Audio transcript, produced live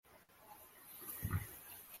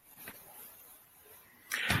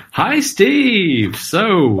Hi, Steve.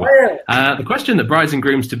 So, Hiya. the question that brides and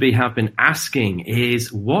grooms to be have been asking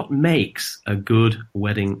is, what makes a good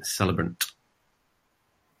wedding celebrant?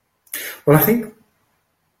 Well, I think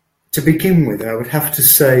to begin with, I would have to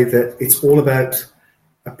say that it's all about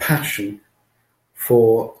a passion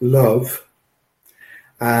for love.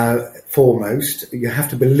 Foremost, you have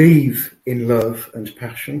to believe in love and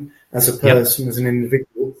passion as a person, as an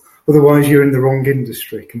individual. Otherwise, you're in the wrong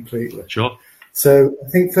industry completely. Sure. So I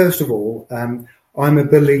think, first of all, I'm a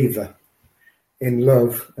believer in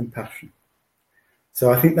love and passion.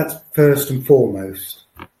 So I think that's first and foremost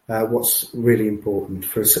what's really important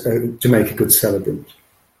for us to make a good celebrant.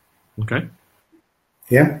 Okay.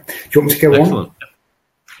 Yeah? Do you want me to go Excellent. on?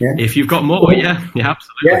 Yeah. If you've got more, yeah, absolutely.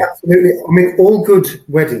 Yeah, absolutely. I mean, all good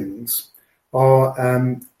weddings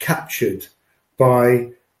are captured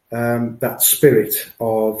by that spirit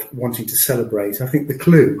of wanting to celebrate. I think the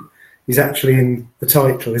clue is actually in the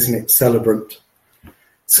title, isn't it? Celebrant.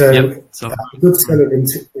 So a good celebrant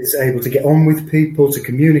is able to get on with people, to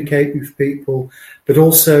communicate with people, but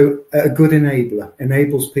also a good enabler,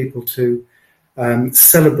 enables people to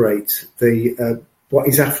celebrate the what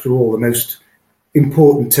is, after all, the most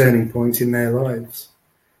important turning point in their lives.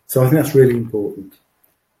 So I think that's really important.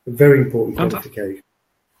 A very important qualification.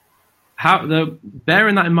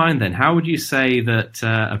 Bearing that in mind then, how would you say that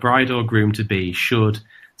a bride or groom to be should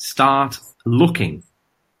start looking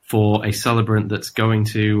for a celebrant that's going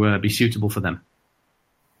to be suitable for them?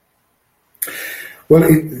 Well,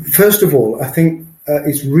 first of all, I think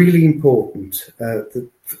it's really important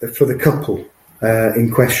for the couple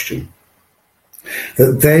in question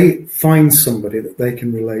that they find somebody that they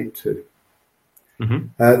can relate to. Mm-hmm.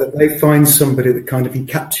 That they find somebody that kind of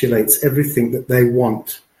encapsulates everything that they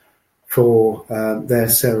want for their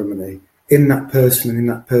ceremony in that person and in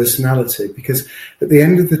that personality. Because at the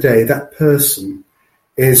end of the day, that person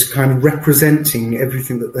is kind of representing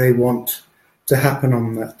everything that they want to happen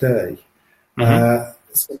on that day. Mm-hmm.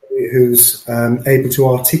 Somebody who's able to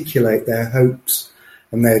articulate their hopes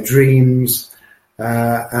and their dreams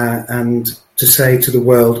and to say to the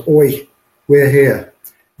world, "Oi, we're here.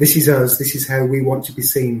 This is us. This is how we want to be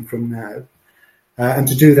seen from now." And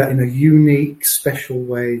to do that in a unique, special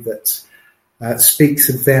way that speaks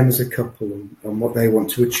of them as a couple and what they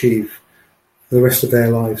want to achieve for the rest of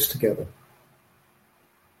their lives together.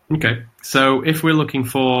 Okay, so if we're looking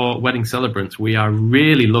for wedding celebrants, we are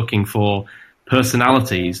really looking for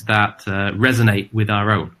personalities that resonate with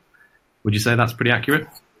our own. Would you say that's pretty accurate?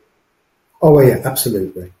 Oh, yeah,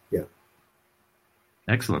 absolutely, yeah.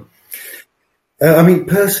 Excellent. I mean,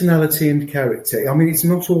 personality and character. I mean, it's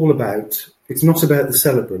not about the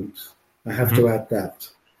celebrant. I have to add that.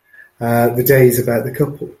 The day is about the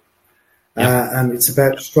couple. And it's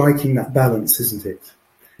about striking that balance, isn't it?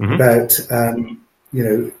 Mm-hmm. About,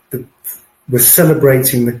 we're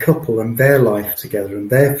celebrating the couple and their life together and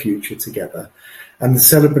their future together. And the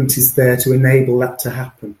celebrant is there to enable that to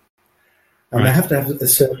happen. And they have to have a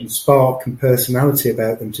certain spark and personality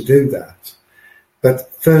about them to do that.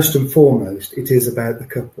 But first and foremost, it is about the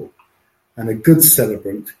couple. And a good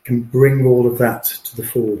celebrant can bring all of that to the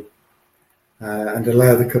fore and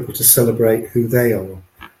allow the couple to celebrate who they are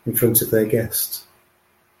in front of their guests.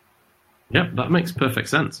 Yeah, that makes perfect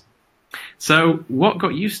sense. So what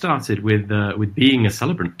got you started with being a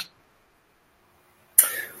celebrant?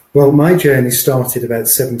 Well, my journey started about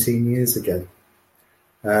 17 years ago.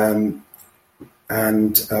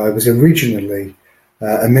 And I was originally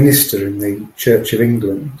a minister in the Church of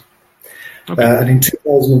England. Okay. And in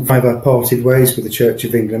 2005, I parted ways with the Church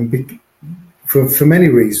of England for many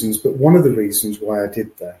reasons, but one of the reasons why I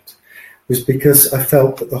did that was because I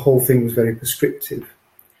felt that the whole thing was very prescriptive.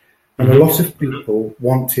 And a lot of people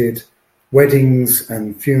wanted weddings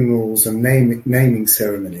and funerals and naming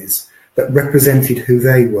ceremonies that represented who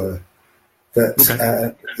they were,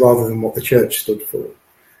 rather than what the church stood for.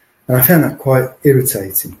 And I found that quite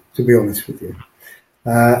irritating, to be honest with you.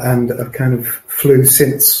 And I've kind of flew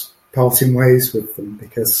since parting ways with them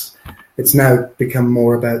because it's now become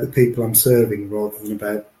more about the people I'm serving rather than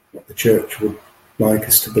about what the church would like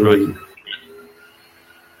us to believe. Right.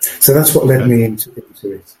 So that's what led me into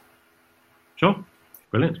it. Sure.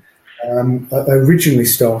 Brilliant. I originally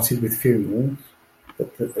started with funerals,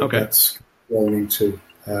 but that's grown into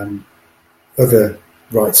other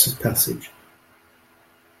rites of passage.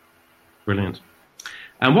 Brilliant.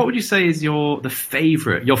 And what would you say is your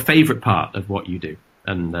favourite part of what you do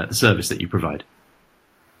and the service that you provide?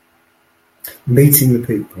 Meeting the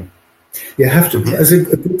people. You have to, as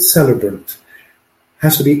a good celebrant,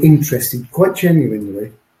 has to be interested quite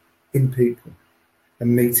genuinely in people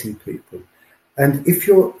and meeting people. And if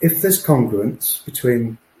there's congruence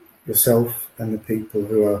between yourself and the people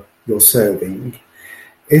who are you're serving,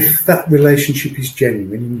 if that relationship is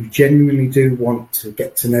genuine and you genuinely do want to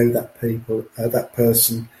get to know that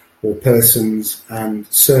person or persons and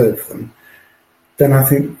serve them, then I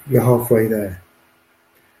think you're halfway there.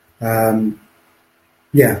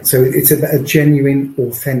 So it's a genuine,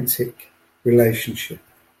 authentic relationship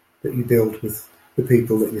that you build with the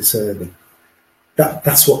people that you're serving.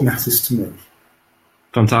 That's what matters to me.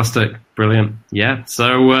 Fantastic. Brilliant. Yeah.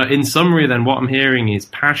 So in summary then, what I'm hearing is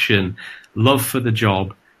passion, love for the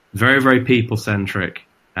job, very, very people-centric.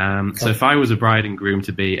 So if I was a bride and groom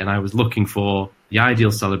to be and I was looking for the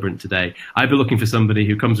ideal celebrant today, I'd be looking for somebody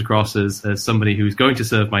who comes across as somebody who's going to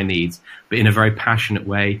serve my needs, but in a very passionate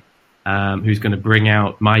way, who's going to bring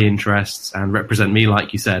out my interests and represent me,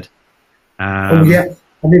 like you said. I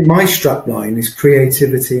mean, my strapline is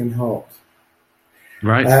creativity and heart.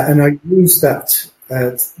 Right. And I use that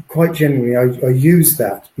quite generally. I use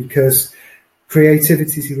that because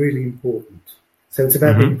creativity is really important. So it's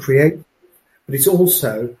about being creative, but it's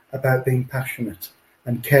also about being passionate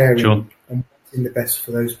and caring and wanting the best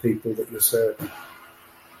for those people that you're serving.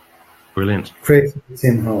 Brilliant. Creativity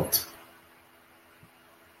and heart.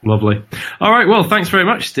 Lovely. All right. Well, thanks very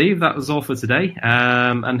much, Steve. That was all for today.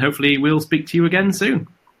 And hopefully we'll speak to you again soon.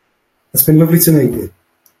 It's been lovely to meet you.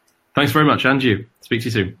 Thanks very much, and you. Speak to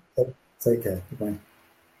you soon. Take care. Bye.